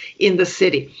good in the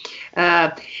city.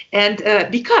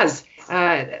 Because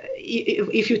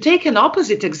if you take an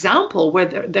opposite example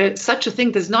where such a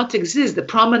thing does not exist, the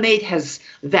promenade has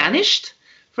vanished,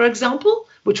 for example,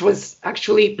 which was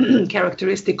actually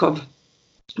characteristic of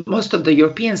most of the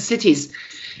European cities,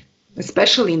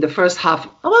 especially in the first half,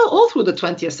 well, all through the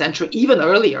 20th century, even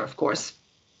earlier, of course,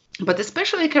 but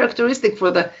especially characteristic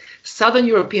for the southern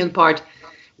European part,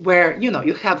 where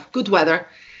you have good weather,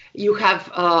 you have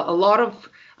a lot of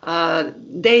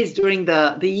days during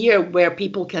the year where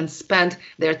people can spend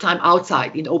their time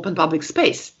outside in open public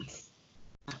space.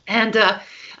 And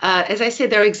as I said,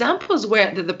 there are examples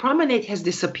where the promenade has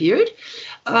disappeared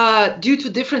due to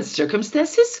different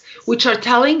circumstances, which are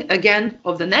telling, again,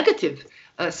 of the negative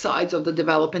sides of the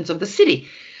development of the city.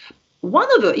 One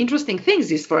of the interesting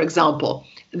things is, for example,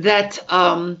 that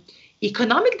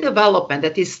economic development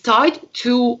that is tied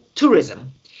to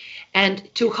tourism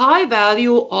and to high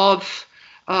value of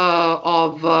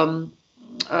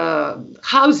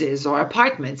houses or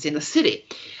apartments in a city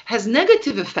has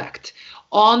negative effect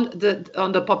on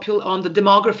the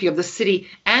demography of the city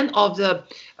and of the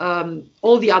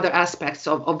all the other aspects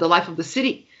of the life of the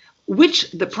city, which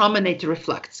the promenade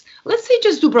reflects. Let's say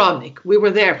just Dubrovnik. We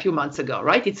were there a few months ago,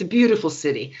 right? It's a beautiful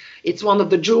city. It's one of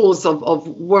the jewels of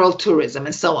world tourism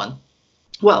and so on.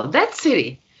 Well, that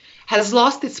city has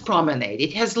lost its promenade.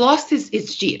 It has lost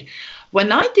its gir.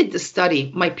 When I did the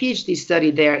study, my PhD study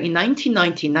there in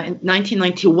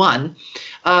 1991,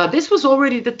 this was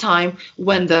already the time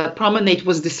when the promenade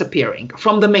was disappearing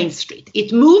from the main street.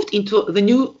 It moved into the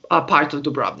new part of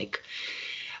Dubrovnik.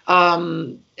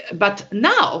 But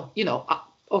now,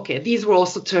 okay, these were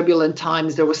also turbulent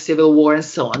times. There was civil war and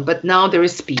so on. But now there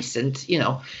is peace and,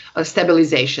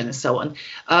 stabilization and so on.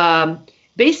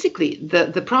 Basically,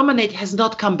 the promenade has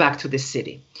not come back to this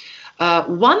city.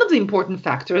 One of the important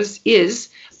factors is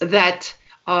that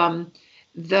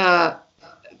the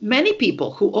many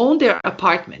people who own their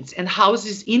apartments and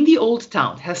houses in the old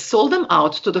town have sold them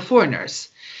out to the foreigners.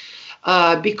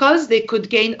 Because they could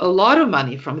gain a lot of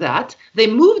money from that, they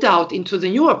moved out into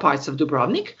the newer parts of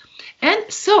Dubrovnik. And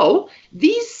so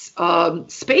these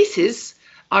spaces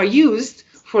are used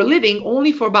for living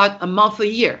only for about a month a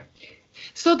year.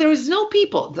 So there is no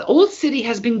people. The old city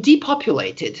has been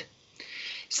depopulated.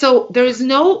 So there is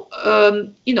no,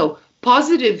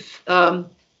 positive,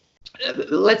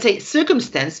 let's say,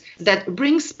 circumstance that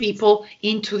brings people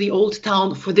into the old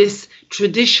town for this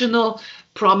traditional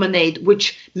promenade,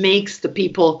 which makes the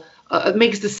people,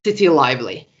 makes the city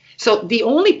lively. So the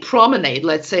only promenade,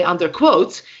 let's say under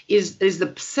quotes, is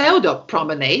the pseudo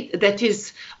promenade that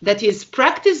is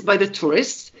practiced by the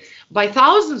tourists, by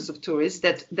thousands of tourists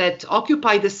that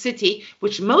occupy the city,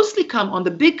 which mostly come on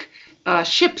the big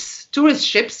ships, tourist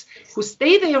ships, who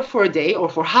stay there for a day or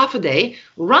for half a day,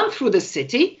 run through the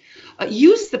city,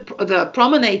 use the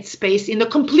promenade space in a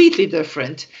completely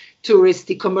different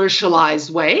touristy,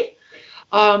 commercialized way.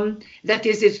 That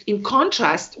is in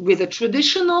contrast with the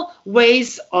traditional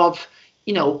ways of,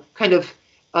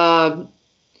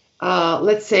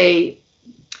 let's say,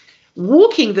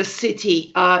 walking the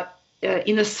city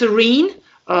in a serene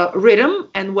rhythm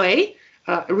and way,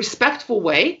 respectful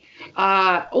way.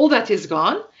 All that is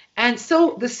gone. And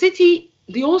so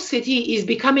the old city is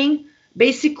becoming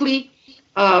basically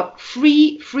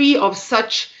free of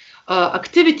such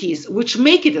activities which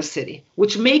make it a city,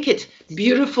 which make it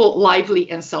beautiful,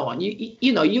 lively, and so on.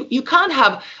 You can't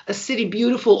have a city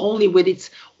beautiful only with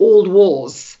its old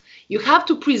walls. You have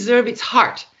to preserve its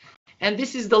heart, and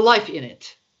this is the life in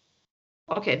it.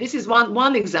 Okay, this is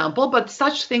one example, but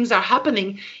such things are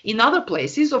happening in other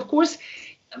places. Of course,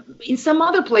 in some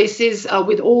other places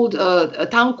with old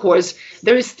town cores,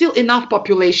 there is still enough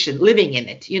population living in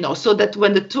it, so that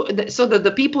when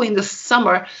the people in the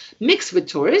summer mix with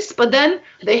tourists, but then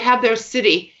they have their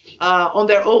city on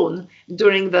their own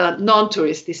during the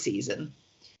non-touristy season.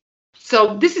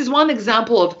 So this is one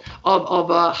example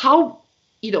of how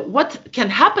what can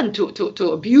happen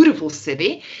to a beautiful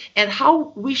city and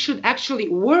how we should actually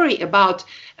worry about,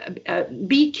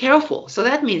 be careful. So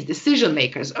that means decision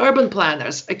makers, urban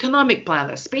planners, economic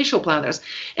planners, spatial planners,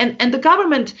 and the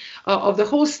government of the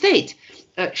whole state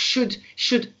should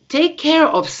take care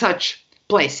of such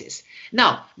places.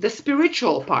 Now, the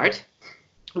spiritual part,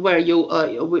 where you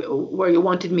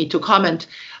wanted me to comment,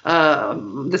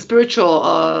 the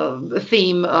spiritual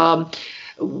theme,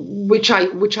 which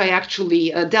I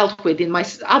actually dealt with in my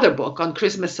other book on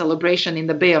Christmas celebration in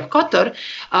the Bay of Kotor,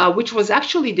 which was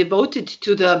actually devoted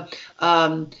to the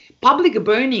public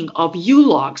burning of Yule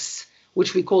logs,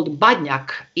 which we called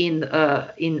badnjak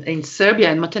in Serbia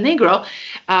and Montenegro,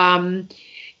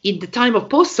 in the time of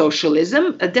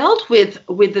post-socialism, dealt with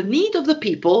the need of the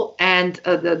people and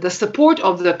the support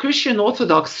of the Christian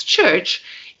Orthodox Church,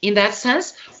 in that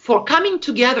sense, for coming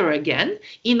together again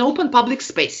in open public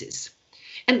spaces.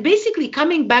 And basically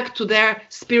coming back to their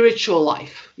spiritual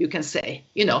life, you can say,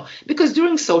 because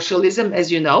during socialism,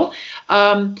 as you know,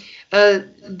 the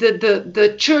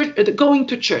church, going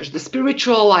to church, the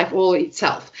spiritual life all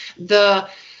itself, the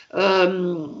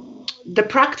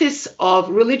practice of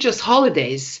religious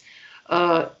holidays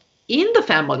in the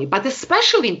family, but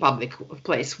especially in public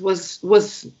place,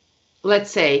 was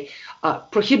let's say,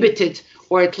 prohibited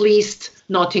or at least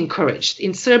not encouraged.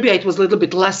 In Serbia, it was a little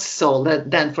bit less so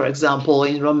than, for example,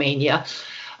 in Romania,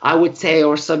 I would say,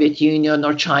 or Soviet Union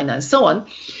or China and so on.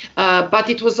 But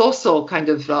it was also kind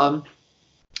of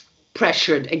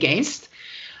pressured against.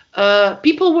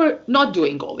 People were not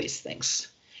doing all these things.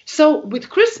 So with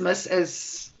Christmas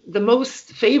as the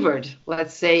most favored,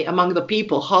 let's say, among the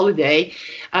people holiday,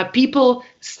 people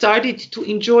started to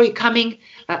enjoy coming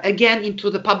again into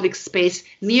the public space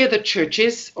near the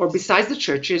churches or besides the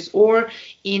churches, or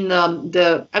in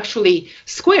the actually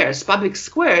squares, public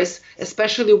squares,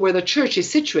 especially where the church is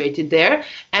situated there.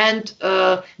 And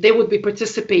they would be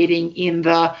participating in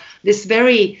this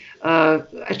very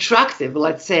attractive,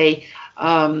 let's say,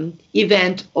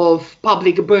 event of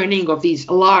public burning of these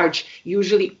large,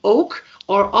 usually oak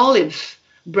or olive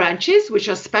branches, which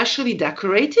are specially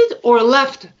decorated or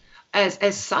left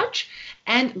as such,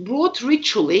 and brought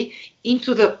ritually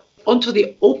onto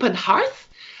the open hearth,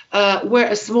 where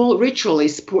a small ritual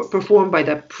is performed by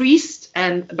the priest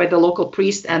and by the local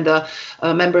priest and the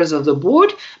members of the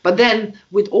board. But then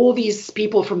with all these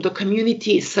people from the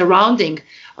community surrounding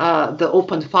the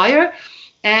open fire,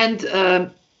 and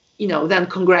then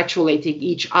congratulating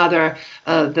each other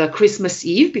the Christmas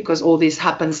Eve, because all this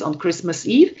happens on Christmas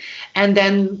Eve, and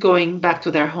then going back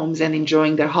to their homes and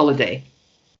enjoying their holiday.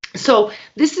 So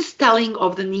this is telling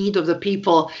of the need of the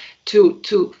people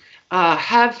to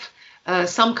have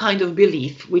some kind of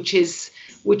belief, which is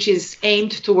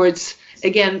aimed towards,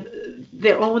 again,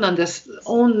 their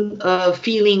own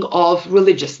feeling of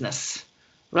religiousness,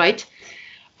 right?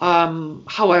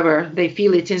 However they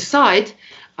feel it inside.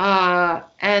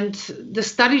 And the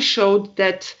study showed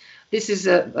that this is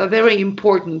a very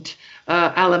important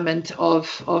element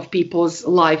of people's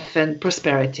life and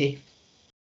prosperity.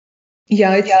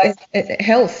 Yeah, it's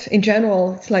health in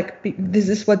general. It's like this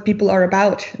is what people are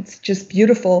about. It's just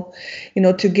beautiful,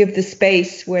 to give the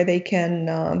space where they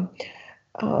can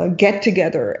get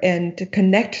together and to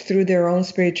connect through their own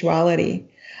spirituality.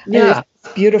 Yeah.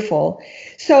 It's beautiful.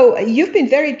 So you've been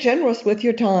very generous with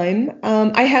your time.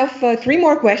 I have 3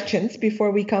 more questions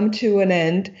before we come to an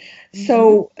end.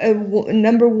 So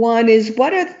number 1 is,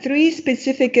 what are 3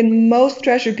 specific and most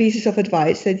treasured pieces of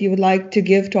advice that you would like to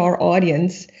give to our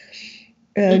audience?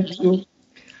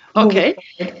 Okay.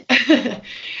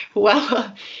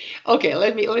 Well, okay,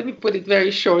 let me put it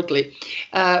very shortly.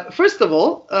 First of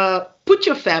all, put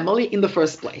your family in the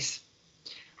first place.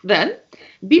 Then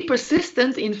be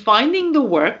persistent in finding the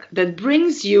work that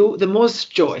brings you the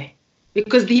most joy,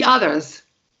 because the others,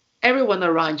 everyone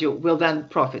around you, will then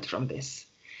profit from this.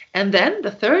 And then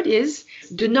the third is,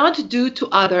 do not do to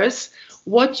others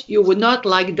what you would not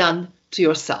like done to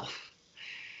yourself.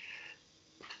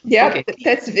 Yeah, okay.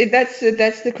 that's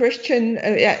the Christian.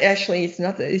 Actually, it's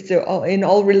not. It's in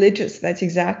all religious. That's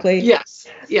exactly. Yes.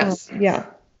 Yeah.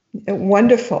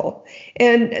 Wonderful.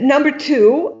 And number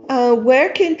 2, where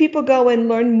can people go and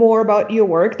learn more about your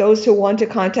work? Those who want to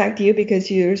contact you, because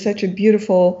you're such a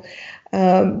beautiful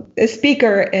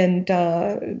speaker and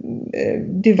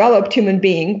developed human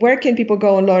being. Where can people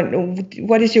go and learn?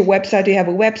 What is your website? Do you have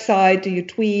a website? Do you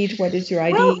tweet? What is your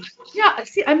ID? Well, yeah,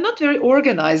 see, I'm not very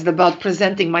organized about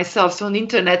presenting myself on the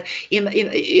internet in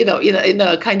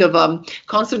a kind of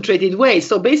concentrated way.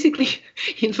 So basically,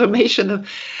 information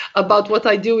about what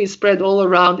I do is spread all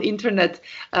around internet,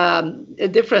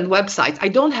 different websites. I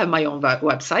don't have my own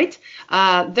website.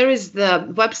 There is the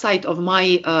website of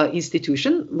my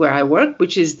institution where I work,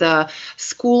 which is the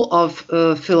School of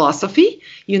Philosophy,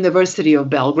 University of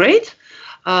Belgrade.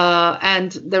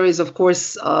 And there is, of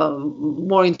course,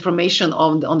 more information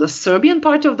on the Serbian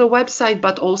part of the website,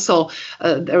 but also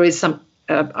there is some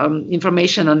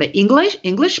information on the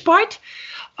English part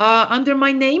under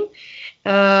my name.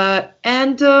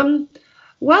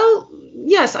 Well,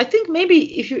 yes, I think maybe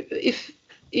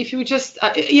if you just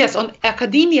yes, on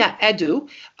Academia Edu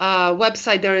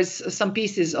website there is some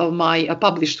pieces of my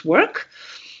published work.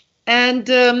 And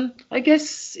I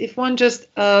guess if one just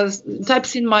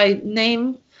types in my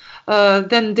name,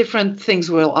 then different things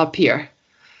will appear.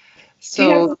 So, do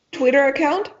you have a Twitter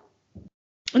account?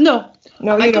 No,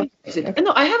 I don't use it.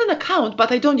 No, I have an account,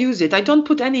 but I don't use it. I don't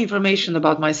put any information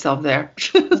about myself there.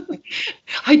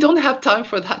 I don't have time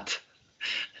for that.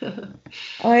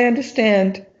 I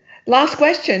understand. Last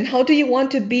question. How do you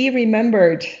want to be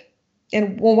remembered?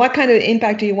 And what kind of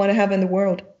impact do you want to have in the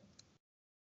world?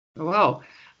 Wow.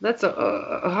 That's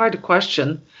a hard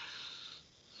question.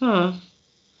 I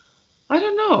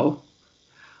don't know.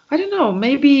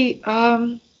 Maybe,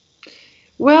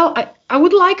 well, I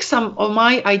would like some of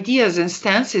my ideas and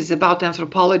stances about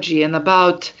anthropology and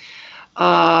about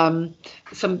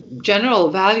some general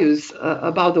values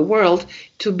about the world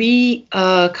to be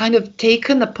kind of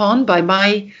taken upon by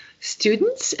my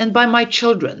students and by my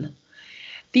children.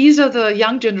 These are the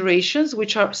young generations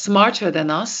which are smarter than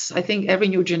us. I think every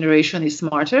new generation is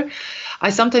smarter. I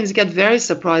sometimes get very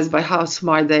surprised by how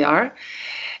smart they are.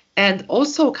 And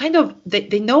also kind of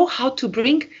they know how to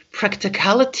bring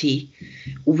practicality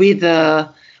with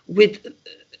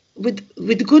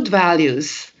good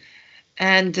values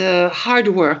and hard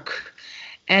work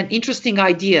and interesting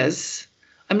ideas.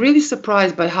 I'm really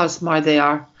surprised by how smart they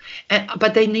are.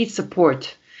 But they need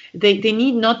support. They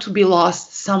need not to be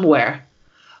lost somewhere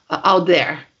out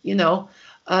there, you know.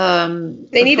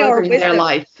 They need our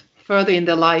wisdom. Further in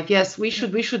their life. Yes, we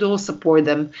should all support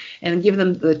them and give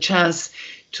them the chance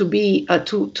to be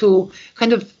to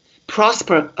kind of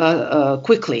prosper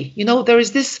quickly. You know, there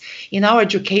is this in our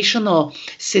educational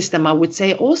system, I would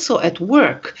say, also at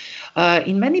work.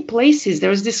 In many places,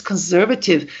 there is this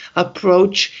conservative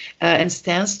approach and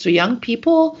stance to young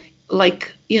people.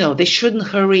 Like, you know, they shouldn't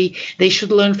hurry. They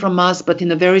should learn from us, but in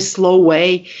a very slow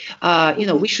way. You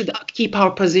know, we should keep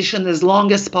our position as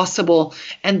long as possible,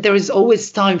 and there is always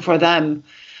time for them.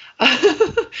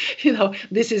 You know,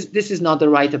 this is not the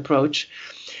right approach.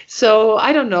 So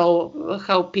I don't know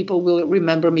how people will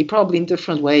remember me, probably in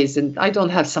different ways, and I don't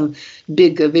have some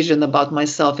big vision about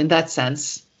myself in that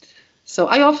sense. So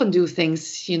I often do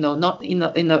things, you know, not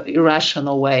in a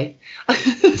irrational way.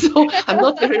 So I'm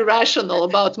not very rational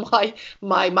about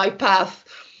my path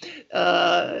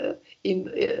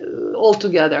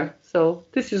altogether. So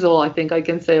this is all I think I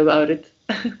can say about it.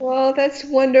 Well, that's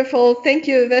wonderful. Thank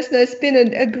you, Vesna. It's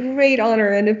been a great honor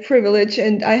and a privilege,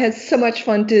 and I had so much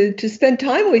fun to spend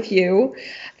time with you.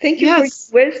 Thank you for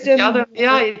your wisdom.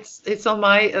 It's on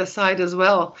my side as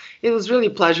well. It was really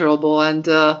pleasurable, and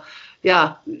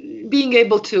being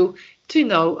able to you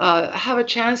know have a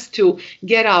chance to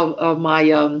get out of my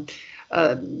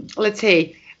let's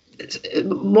say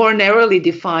more narrowly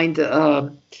defined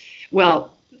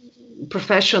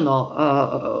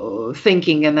professional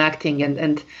thinking and acting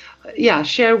and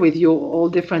share with you all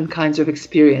different kinds of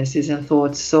experiences and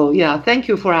thoughts. So thank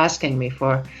you for asking me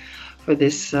for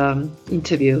this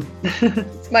interview.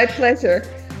 It's my pleasure.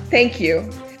 Thank you.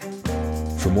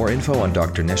 For more info on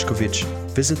Dr. Nešković,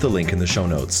 visit the link in the show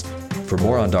notes. For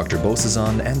more on Dr.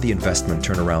 Bozesan and the investment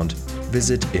turnaround,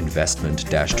 visit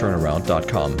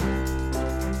investment-turnaround.com.